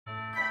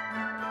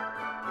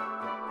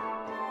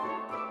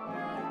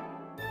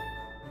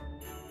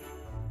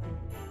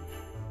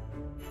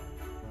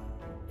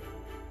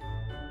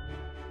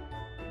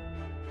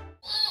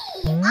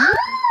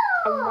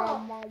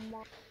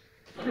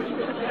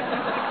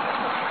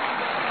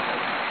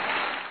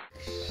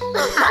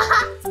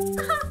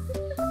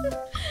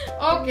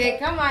Okay,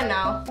 come on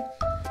now.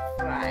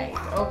 Right,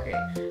 okay.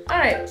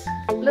 Alright,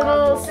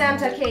 little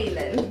Santa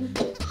Kaylen.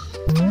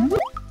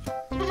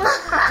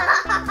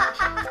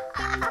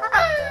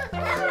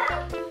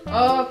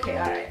 Okay,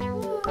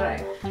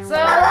 alright. So,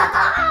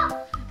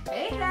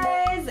 hey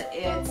guys,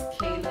 it's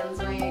Kaylen's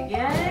way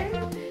again.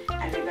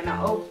 And we're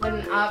gonna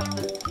open up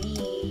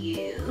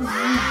these.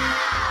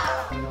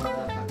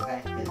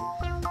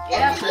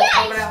 Yes, let's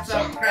open up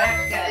some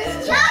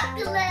crackers.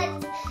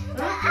 Chocolate.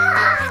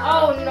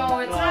 Oh no,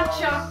 it's not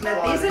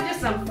chocolate. These are just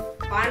some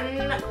fun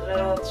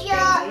little things.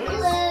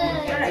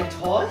 Chocolate.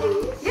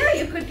 Toys? Yeah,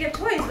 you could get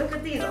toys. Look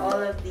at these. All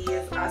of these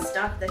are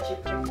stuff that you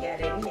could get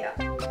in here.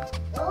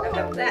 Look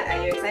at that.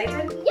 Are you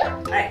excited? Yeah.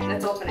 Alright,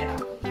 let's open it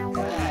up.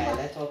 Alright,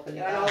 let's open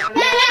You it wanna up. open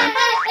it?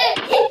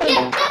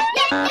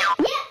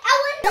 I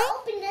want to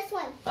open this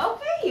one.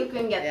 Okay, you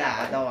can get Yeah,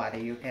 that don't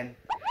worry, you can.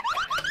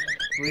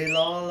 We'll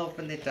all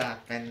open it up.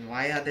 And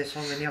why are there so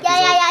many of Yeah.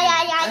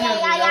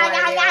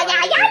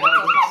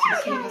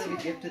 these? We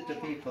gifted to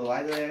people.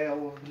 Why do they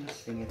open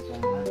this thing? It's so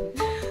much.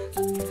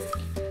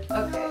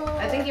 Okay,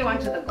 I think you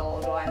wanted the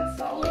gold one,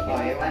 so we Oh,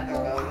 can you get want that. to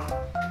go?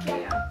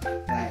 Yeah.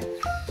 Right.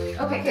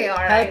 Okay,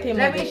 alright.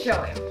 Let me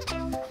show him.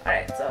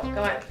 Alright, so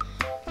come on.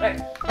 Right.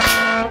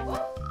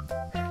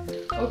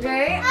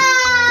 Okay.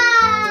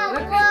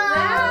 Look at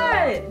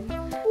that.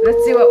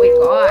 Let's see what we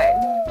got.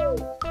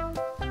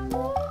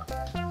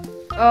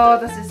 Oh,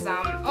 this is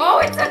some. Oh,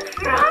 it's a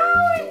crown.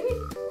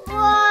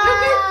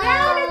 Look at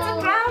that. It's a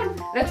crown.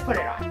 Let's put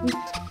it on.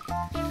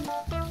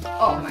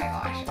 Oh my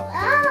gosh.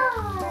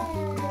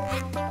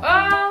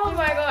 Oh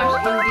my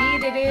gosh.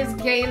 Indeed, it is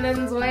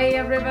Kaylen's way,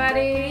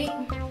 everybody.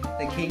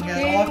 The king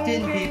has walked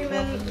in,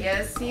 people.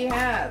 Yes, he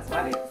has.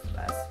 What is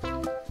this?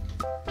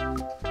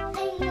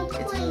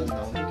 It's a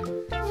note.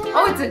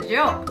 Oh, it's a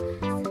joke.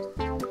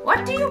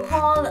 What do you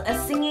call a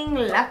singing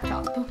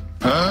laptop?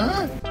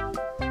 Huh?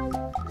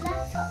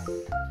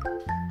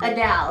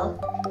 Adele.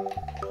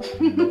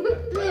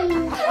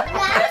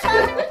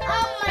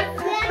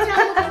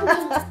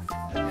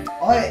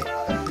 Oi.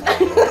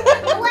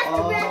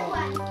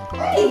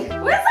 Hey,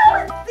 where's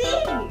our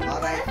thing?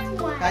 Alright.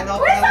 Kind of.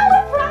 Where's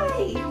our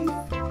prize?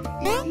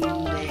 It's in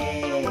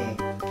there.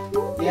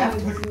 You have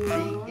to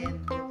drink it.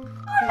 Oh,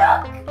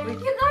 look!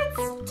 You got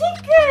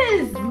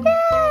stickers!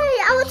 Yay!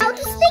 I want out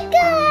the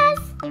stickers.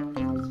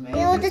 We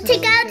want to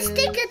take out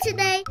sticker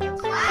today. We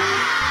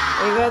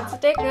got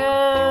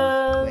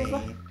stickers!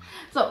 Wait.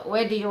 So,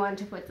 where do you want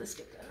to put the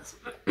stickers?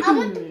 I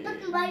want to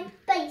put my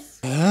face.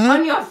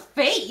 On your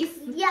face?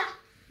 Yeah.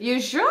 You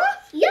sure?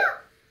 Yeah.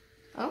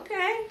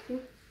 Okay.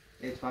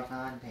 It's for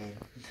content.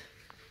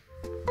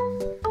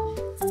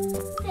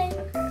 Okay.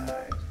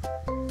 Alright.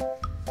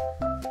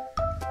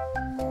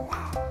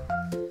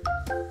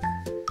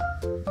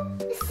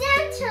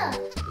 Santa.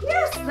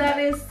 Yes, that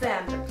is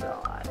Santa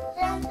Claus.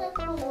 Santa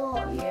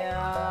Claus.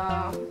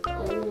 Yeah.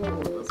 Oh,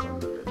 this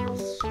one's a little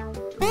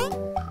stupid.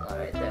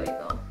 Alright, there we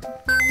go.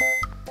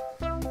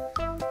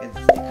 It's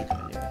sticky to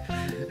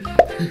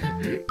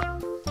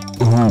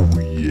Oh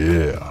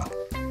yeah.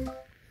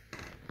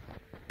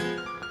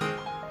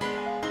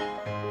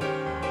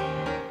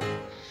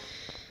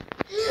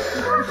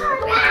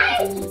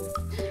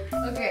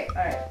 Okay,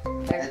 alright.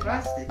 Next one.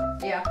 plastic.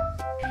 Yeah.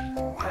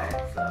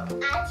 Alright, so.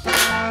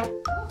 Achoo.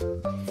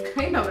 It's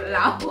kind of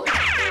loud.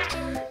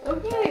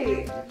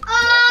 Okay.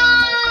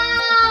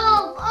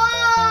 Oh!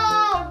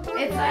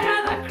 It's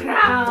another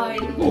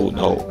crown. Oh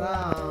no.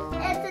 Wow.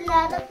 It's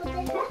another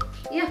potato.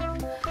 Yeah.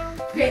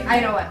 Okay, I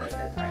know what this is.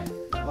 Alright.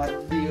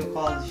 What do you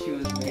call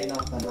shoes made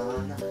of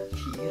banana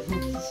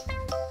peels?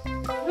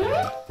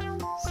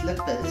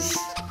 Slippers.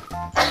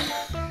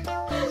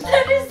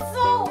 That is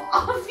so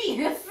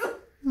obvious.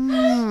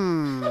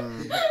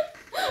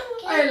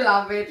 I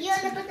love it. You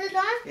want to put this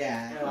on?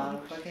 Yeah,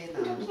 okay now.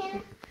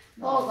 Okay.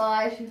 Oh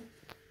gosh.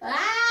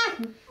 Ah!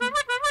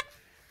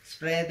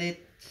 Spread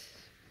it.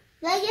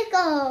 Let it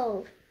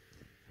go.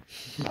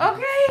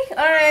 Okay,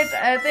 alright.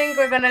 I think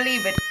we're gonna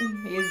leave it.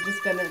 He's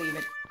just gonna leave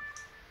it.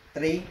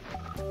 3,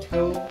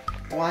 2,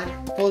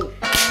 1, pull.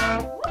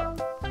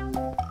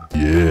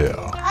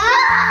 Yeah.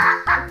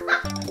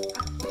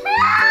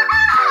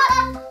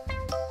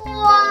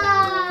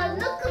 Wow,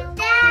 look at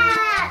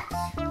that.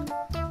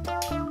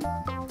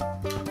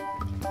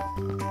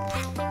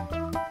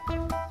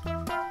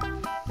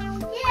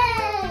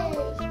 Yay.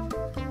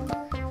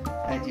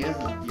 I use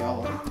it,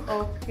 yo.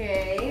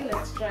 Okay,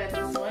 let's try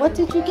this one. What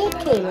did you get,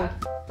 Kaylen?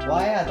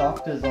 Why are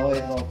doctors always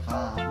so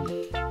calm?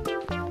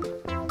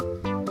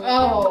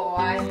 Oh,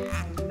 I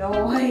have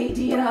no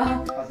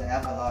idea. Because they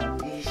have a lot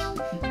of fish.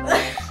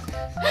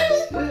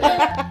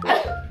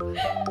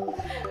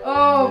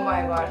 Oh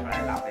my gosh,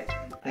 I love it.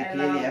 They I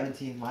clearly love- haven't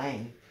seen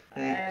mine.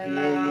 They I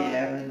clearly love-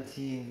 haven't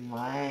seen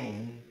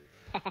mine.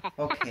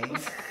 Okay.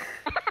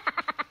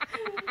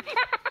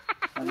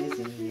 What is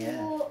in here?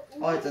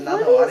 Oh, it's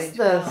another What orange is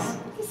this?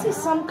 crown. This is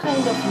some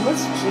kind of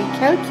mystery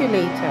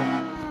calculator.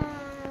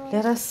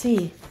 Let us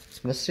see.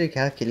 Mystery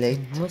calculate.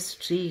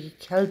 Mystery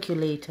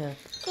calculator.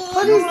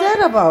 What is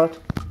that about?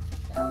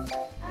 Oh,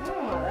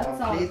 that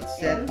Complete sounds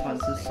set interesting.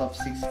 consists of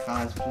 6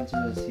 cards put into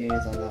a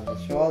series of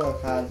numbers. Show all the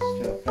cards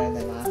to a friend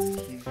and ask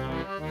him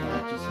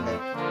to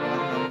select one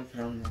number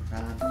from the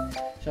card.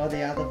 Show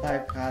the other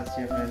 5 cards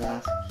to your friend and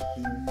ask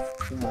him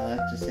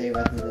to say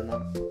whether the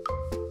number.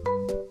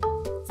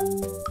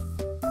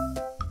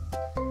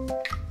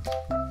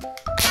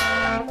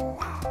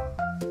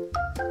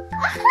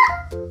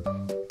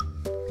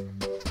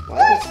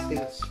 What is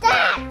this?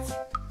 That.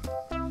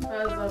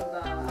 Because of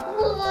the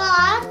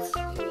What?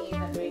 thingy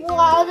that makes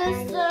What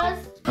is this?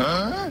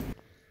 Huh?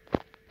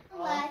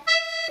 What?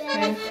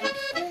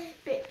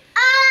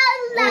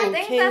 I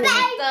think that's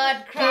the third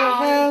You crown.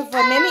 have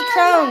many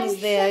crowns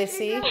there, I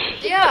see.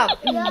 Yeah,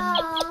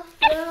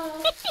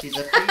 She's a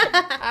queen.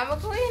 I'm a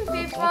queen,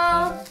 people.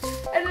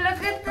 And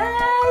look at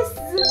this.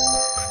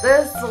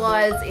 This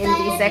was in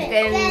the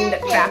second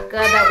cracker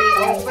that we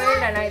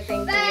opened, and I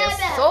think he is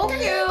so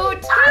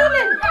cute.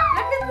 Kaylen,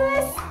 look at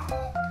this.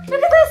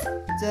 Look at this.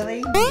 It's a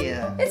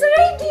reindeer. It's a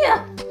reindeer.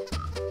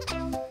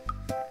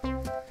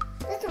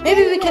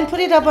 Maybe we can put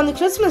it up on the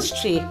Christmas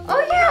tree.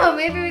 Oh yeah,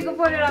 maybe we could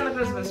put it on the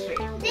Christmas tree.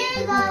 There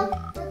you go.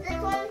 This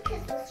one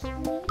Christmas tree.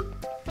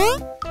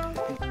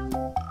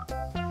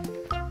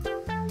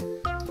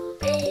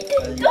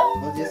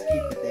 We'll just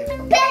keep it there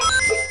for now.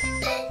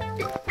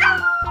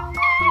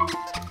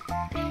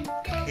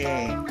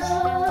 Okay.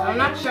 I'm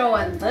not sure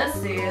what this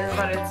is,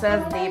 but it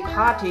says the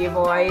party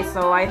boy,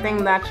 so I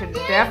think that should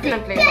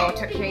definitely go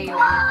to Kaylen.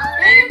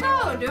 There you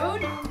go,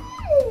 dude.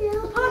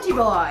 Party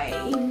boy.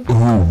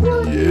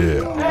 Oh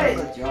yeah.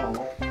 That's a joke.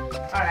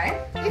 Alright.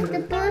 It's the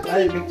bird.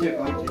 Why the picture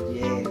go to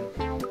Yale?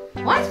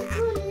 What?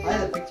 Why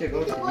the picture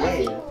go to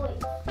Yale?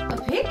 A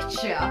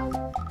picture?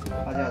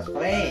 Because I was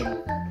playing.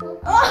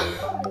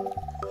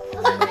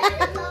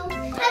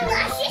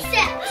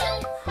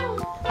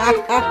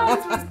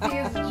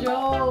 These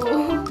jokes.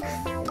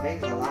 It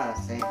makes a lot of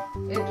sense.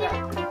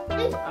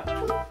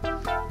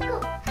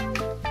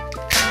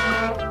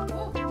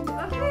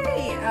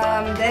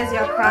 Okay, there's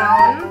your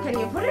crown. Can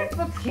you put it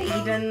for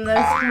Kayden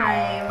this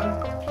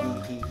time?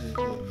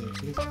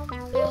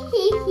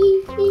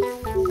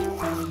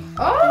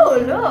 Oh,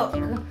 look!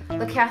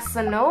 The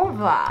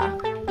Casanova.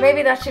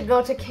 Maybe that should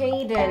go to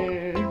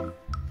Kayden.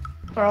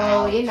 For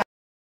all we know.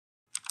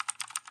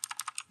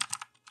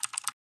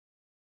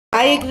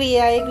 I agree.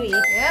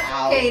 Yep,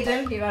 Ouch.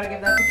 Kayden. You gotta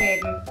give that to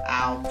Kayden.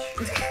 Ouch.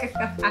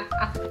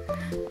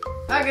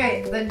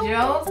 Okay, the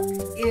joke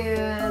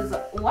is,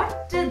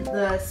 what did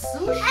the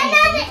sushi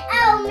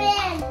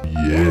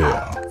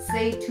Yeah.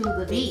 say to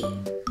the bee?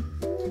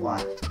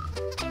 What?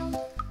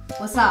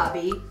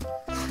 Wasabi.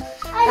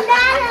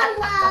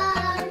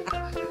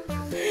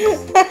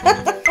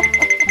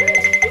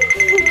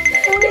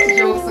 These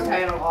jokes are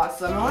kind of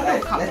awesome. I wonder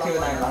Let's what comes do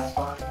up. our last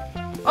one.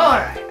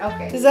 Alright,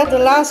 okay. Is that the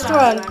last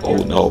one? Oh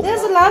no.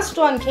 There's the last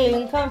one,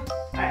 Kaylen. Come.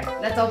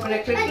 Alright, let's open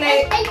it quickly.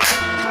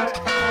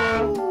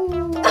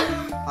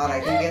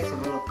 Alright, you get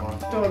some little one.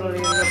 Totally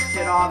ripped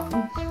it off.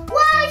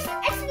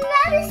 It's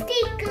another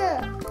sticker.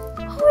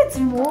 Oh, it's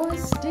more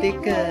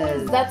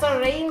stickers. That's a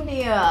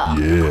reindeer.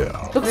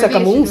 Yeah. Looks like a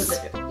Maybe you moose.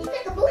 should use it.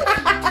 It's like a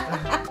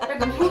moose.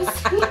 Like a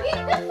moose.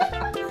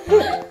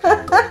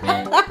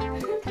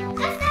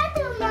 That's not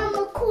the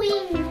normal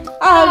queen.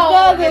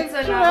 Oh, it's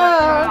that's another crown.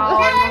 crown. Now I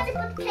have to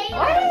put Kaylen.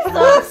 What is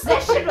the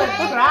obsession with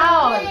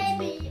crowns?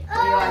 Baby.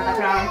 You want the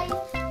crown?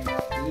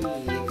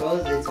 It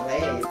goes its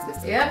way.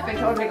 Yep, it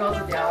totally goes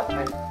with the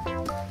outfit.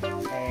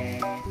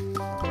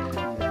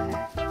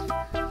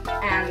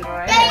 And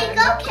right. There you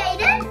go,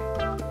 Kaylen.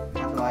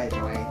 Right.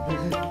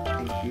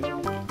 Thank you.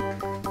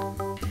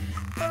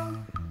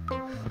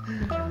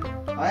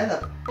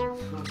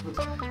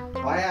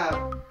 Why are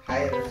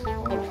pirates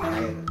called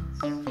pirates?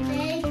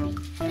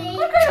 Baby.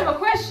 What kind of a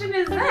question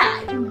is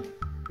that?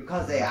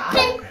 Because they are.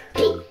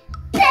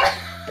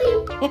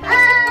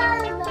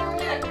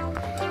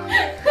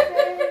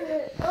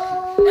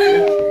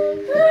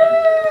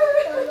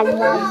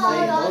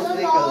 Those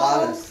make a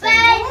lot of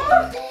sense.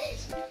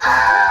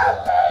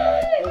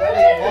 They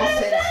make more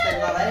sense than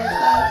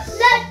Miranda's.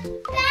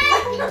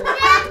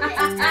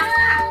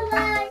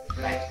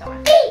 Right, come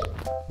on.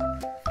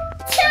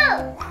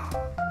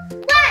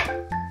 Bye.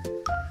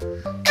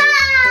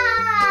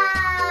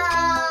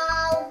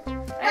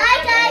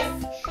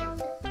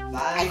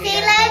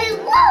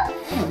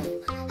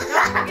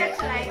 Don't forget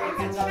to like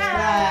and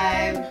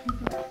subscribe.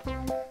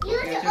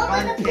 Get your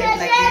content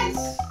like this.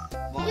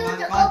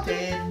 More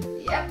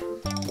content. Yep.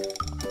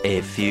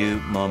 A few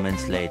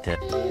moments later.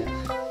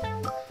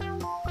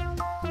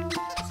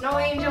 Snow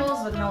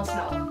angels with no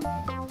snow.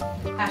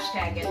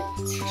 Hashtag it.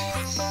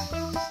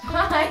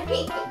 Bye.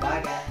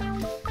 Bye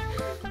guys.